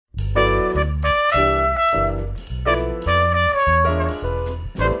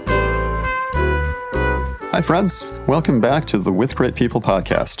Hi, friends. Welcome back to the With Great People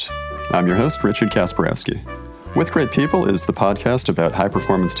podcast. I'm your host, Richard Kasparowski. With Great People is the podcast about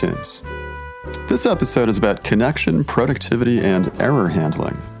high-performance teams. This episode is about connection, productivity, and error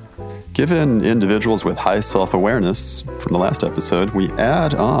handling. Given individuals with high self-awareness, from the last episode, we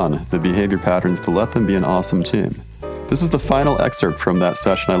add on the behavior patterns to let them be an awesome team. This is the final excerpt from that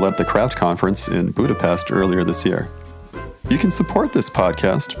session I led at the Craft Conference in Budapest earlier this year. You can support this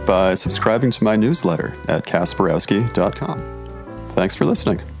podcast by subscribing to my newsletter at kasparowski.com. Thanks for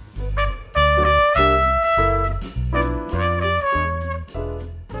listening.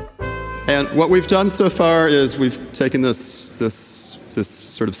 And what we've done so far is we've taken this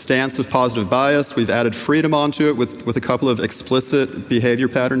sort of stance of positive bias. We've added freedom onto it with a couple of explicit behavior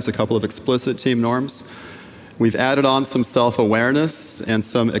patterns, a couple of explicit team norms. We've added on some self-awareness and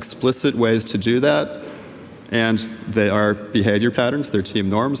some explicit ways to do that. And they are behavior patterns, they're team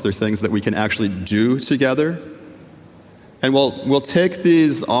norms, they're things that we can actually do together. And we'll take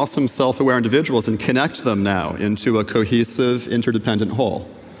these awesome self-aware individuals and connect them now into a cohesive, interdependent whole.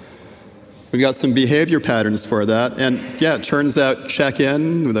 We've got some behavior patterns for that. And yeah, it turns out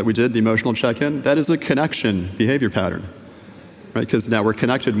check-in that we did, the emotional check-in, that is a connection behavior pattern, right? Because now we're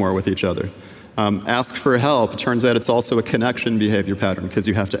connected more with each other. Ask for help, it turns out it's also a connection behavior pattern because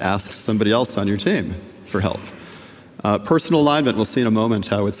you have to ask somebody else on your team for help. Personal alignment, we'll see in a moment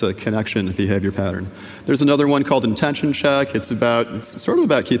how it's a connection behavior pattern. There's another one called intention check. It's sort of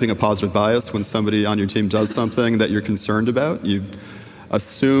about keeping a positive bias when somebody on your team does something that you're concerned about. You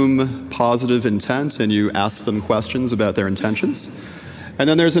assume positive intent and you ask them questions about their intentions. And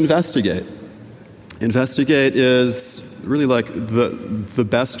then there's investigate. Investigate is really like the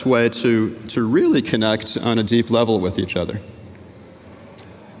best way to really connect on a deep level with each other.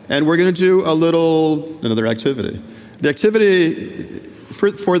 And we're going to do another activity. The activity,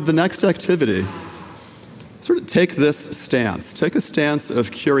 for the next activity, sort of take this stance. Take a stance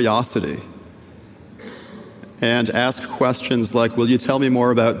of curiosity and ask questions like, will you tell me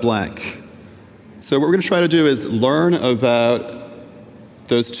more about blank? So what we're going to try to do is learn about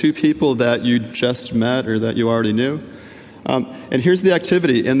those two people that you just met or that you already knew. And here's the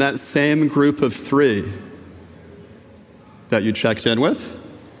activity. In that same group of three that you checked in with,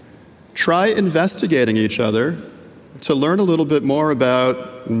 try investigating each other to learn a little bit more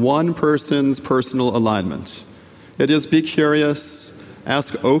about one person's personal alignment. It is be curious,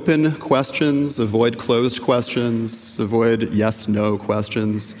 ask open questions, avoid closed questions, avoid yes-no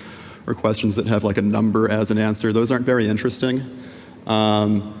questions, or questions that have like a number as an answer. Those aren't very interesting.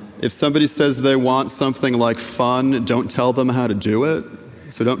 If somebody says they want something like fun, don't tell them how to do it.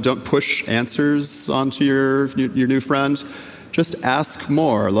 So don't push answers onto your new friend. Just ask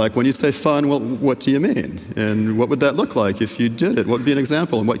more, like when you say fun, well, what do you mean? And what would that look like if you did it? What would be an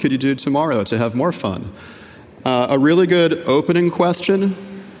example? And what could you do tomorrow to have more fun? A really good opening question,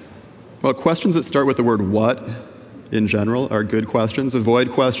 well, questions that start with the word what in general are good questions.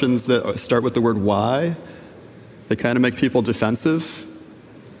 Avoid questions that start with the word why. They kind of make people defensive.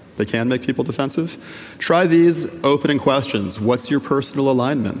 They can make people defensive. Try these opening questions. What's your personal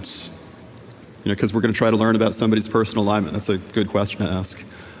alignment? Because we're going to try to learn about somebody's personal alignment. That's a good question to ask.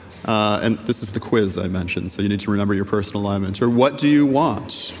 And this is the quiz I mentioned, so you need to remember your personal alignment. Or what do you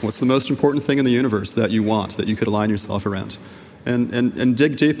want? What's the most important thing in the universe that you want, that you could align yourself around? And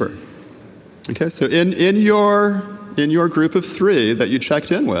dig deeper. Okay, so in your group of three that you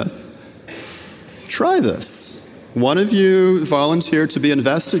checked in with, try this. One of you volunteered to be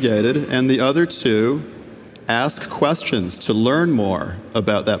investigated, and the other two ask questions to learn more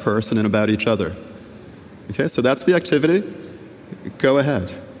about that person and about each other. Okay, so that's the activity. Go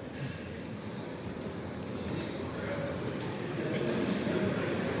ahead.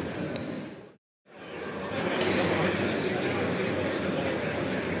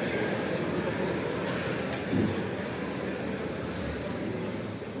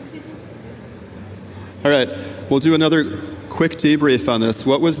 All right, we'll do another quick debrief on this.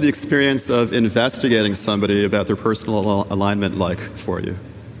 What was the experience of investigating somebody about their personal alignment like for you?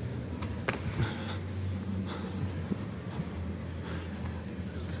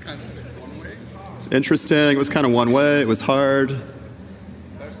 It's interesting. It was kind of one way. It was hard.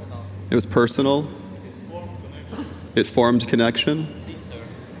 Personal. It was personal. It formed connection. Caesar.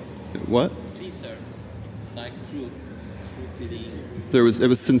 What? Caesar. Like true. It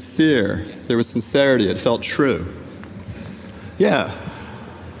was sincere. There was sincerity. It felt true. Yeah.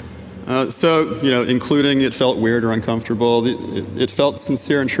 So, including it felt weird or uncomfortable, it felt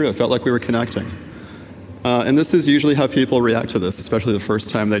sincere and true. It felt like we were connecting. And this is usually how people react to this, especially the first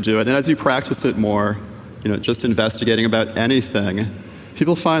time they do it. And as you practice it more, just investigating about anything,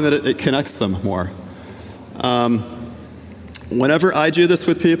 people find that it connects them more. Whenever I do this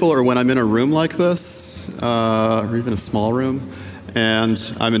with people, or when I'm in a room like this, or even a small room,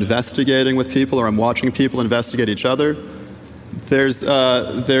 and I'm investigating with people, or I'm watching people investigate each other, there's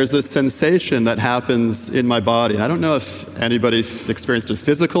a sensation that happens in my body. And I don't know if anybody experienced a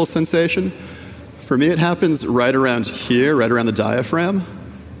physical sensation. For me, it happens right around here, right around the diaphragm.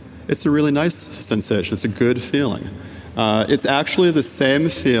 It's a really nice sensation. It's a good feeling. It's actually the same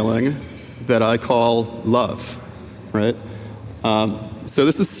feeling that I call love, right? So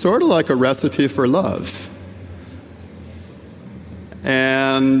this is sort of like a recipe for love.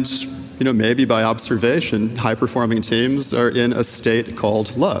 And maybe by observation, high-performing teams are in a state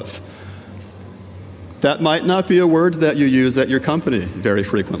called love. That might not be a word that you use at your company very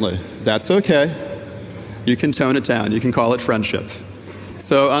frequently. That's okay. You can tone it down. You can call it friendship.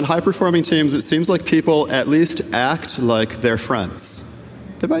 So on high-performing teams, it seems like people at least act like they're friends.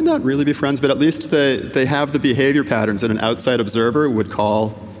 They might not really be friends, but at least they have the behavior patterns that an outside observer would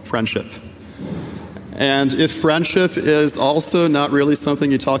call friendship. And if friendship is also not really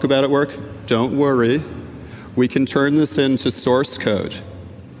something you talk about at work, don't worry. We can turn this into source code.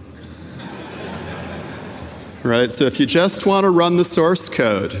 Right? So if you just want to run the source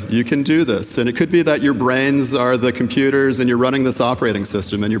code, you can do this. And it could be that your brains are the computers and you're running this operating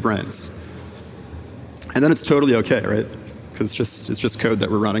system in your brains. And then it's totally okay, right? Because it's just code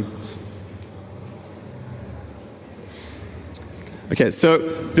that we're running. Okay,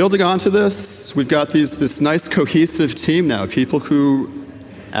 so building onto this, we've got this nice cohesive team now, people who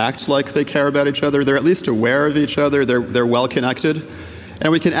act like they care about each other. They're at least aware of each other. They're well connected.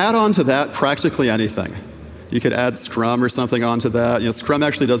 And we can add on to that practically anything. You could add Scrum or something onto that. Scrum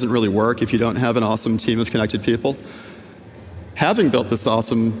actually doesn't really work if you don't have an awesome team of connected people. Having built this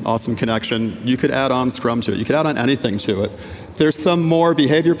awesome connection, you could add on Scrum to it. You could add on anything to it. There's some more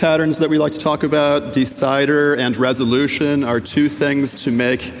behavior patterns that we like to talk about. Decider and resolution are two things to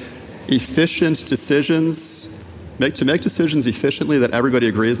make efficient decisions, to make decisions efficiently that everybody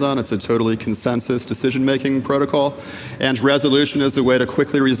agrees on. It's a totally consensus decision-making protocol. And resolution is a way to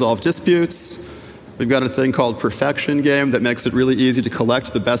quickly resolve disputes. We've got a thing called perfection game that makes it really easy to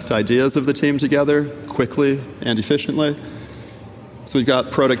collect the best ideas of the team together quickly and efficiently. So we've got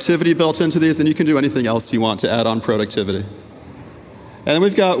productivity built into these, and you can do anything else you want to add on productivity. And then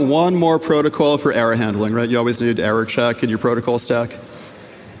we've got one more protocol for error handling, right? You always need error check in your protocol stack.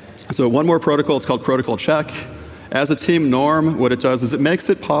 So one more protocol, it's called protocol check. As a team norm, what it does is it makes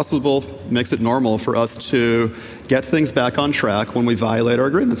it normal for us to get things back on track when we violate our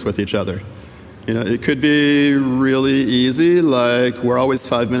agreements with each other. It could be really easy, like we're always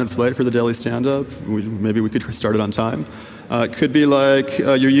 5 minutes late for the daily stand-up. Maybe we could start it on time. It could be like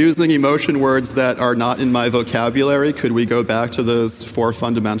you're using emotion words that are not in my vocabulary. Could we go back to those 4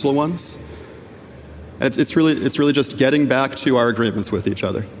 fundamental ones? And it's really just getting back to our agreements with each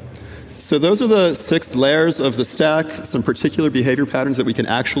other. So those are the 6 layers of the stack, some particular behavior patterns that we can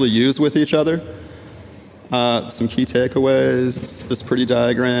actually use with each other. Some key takeaways, this pretty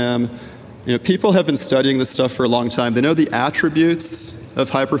diagram. People have been studying this stuff for a long time. They know the attributes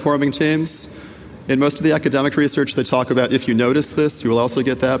of high-performing teams. In most of the academic research, they talk about if you notice this, you will also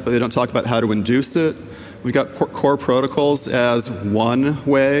get that, but they don't talk about how to induce it. We've got core protocols as one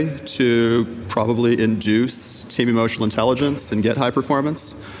way to probably induce team emotional intelligence and get high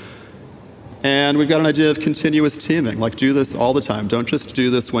performance. And we've got an idea of continuous teaming, like do this all the time. Don't just do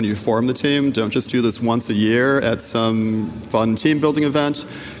this when you form the team. Don't just do this once a year at some fun team building event.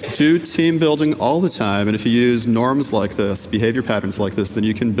 Do team building all the time. And if you use norms like this, behavior patterns like this, then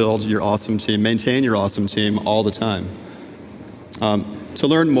you can build your awesome team, maintain your awesome team all the time. To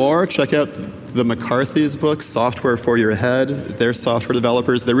learn more, check out the McCarthy's book, Software for Your Head. They're software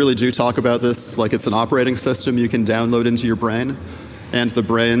developers. They really do talk about this like it's an operating system you can download into your brain and the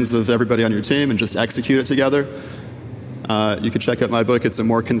brains of everybody on your team and just execute it together. You could check out my book. It's a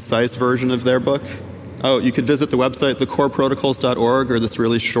more concise version of their book. Oh, you could visit the website, thecoreprotocols.org, or this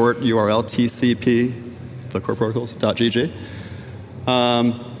really short URL, TCP, thecoreprotocols.gg.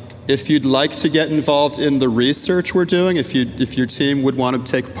 If you'd like to get involved in the research we're doing, if your team would want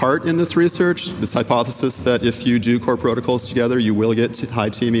to take part in this research, this hypothesis that if you do core protocols together, you will get high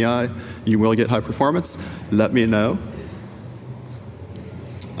team EI, you will get high performance, let me know.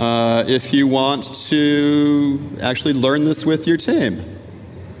 If you want to actually learn this with your team,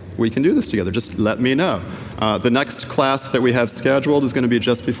 we can do this together. Just let me know. The next class that we have scheduled is going to be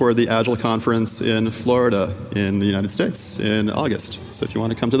just before the Agile conference in Florida in the United States in August. So if you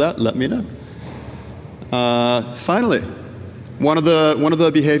want to come to that, let me know. Finally, one of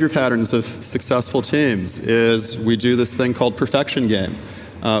the behavior patterns of successful teams is we do this thing called perfection game.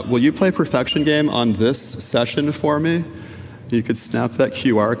 will you play Perfection Game on this session for me? You could snap that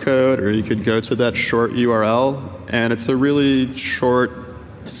QR code, or you could go to that short URL, and it's a really short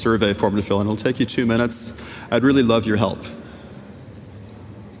survey form to fill in. It'll take you 2 minutes. I'd really love your help.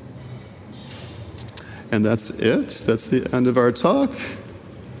 And that's it. That's the end of our talk.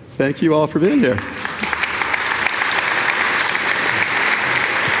 Thank you all for being here.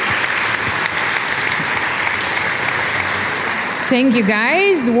 Thank you,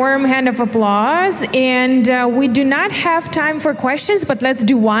 guys. Warm hand of applause. And we do not have time for questions, but let's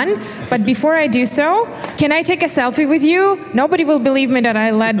do one. But before I do so, can I take a selfie with you? Nobody will believe me that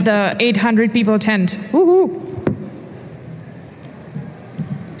I led the 800 people tent. Woohoo!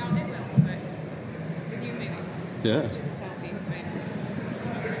 Yeah.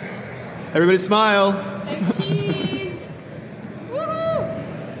 Everybody smile. Say cheese. Woohoo!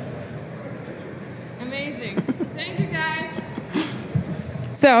 Amazing. Thank you, guys.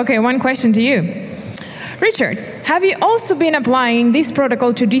 So, okay, one question to you. Richard, have you also been applying this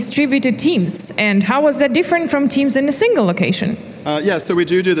protocol to distributed teams? And how was that different from teams in a single location? Yeah, so we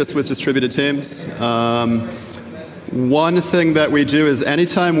do this with distributed teams. One thing that we do is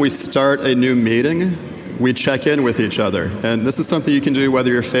anytime we start a new meeting, we check in with each other. And this is something you can do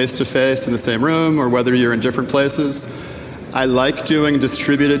whether you're face-to-face in the same room or whether you're in different places. I like doing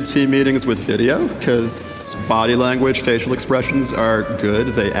distributed team meetings with video because body language, facial expressions are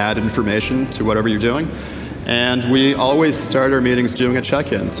good. They add information to whatever you're doing. And we always start our meetings doing a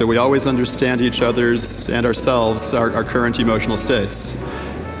check-in. So we always understand each other's and ourselves, our current emotional states.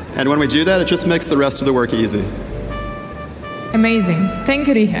 And when we do that, it just makes the rest of the work easy. Amazing. Thank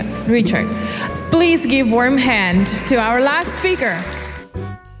you, Richard. Please give a warm hand to our last speaker.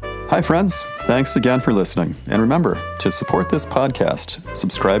 Hi, friends. Thanks again for listening. And remember, to support this podcast,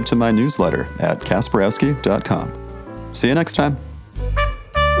 subscribe to my newsletter at kasperowski.com. See you next time.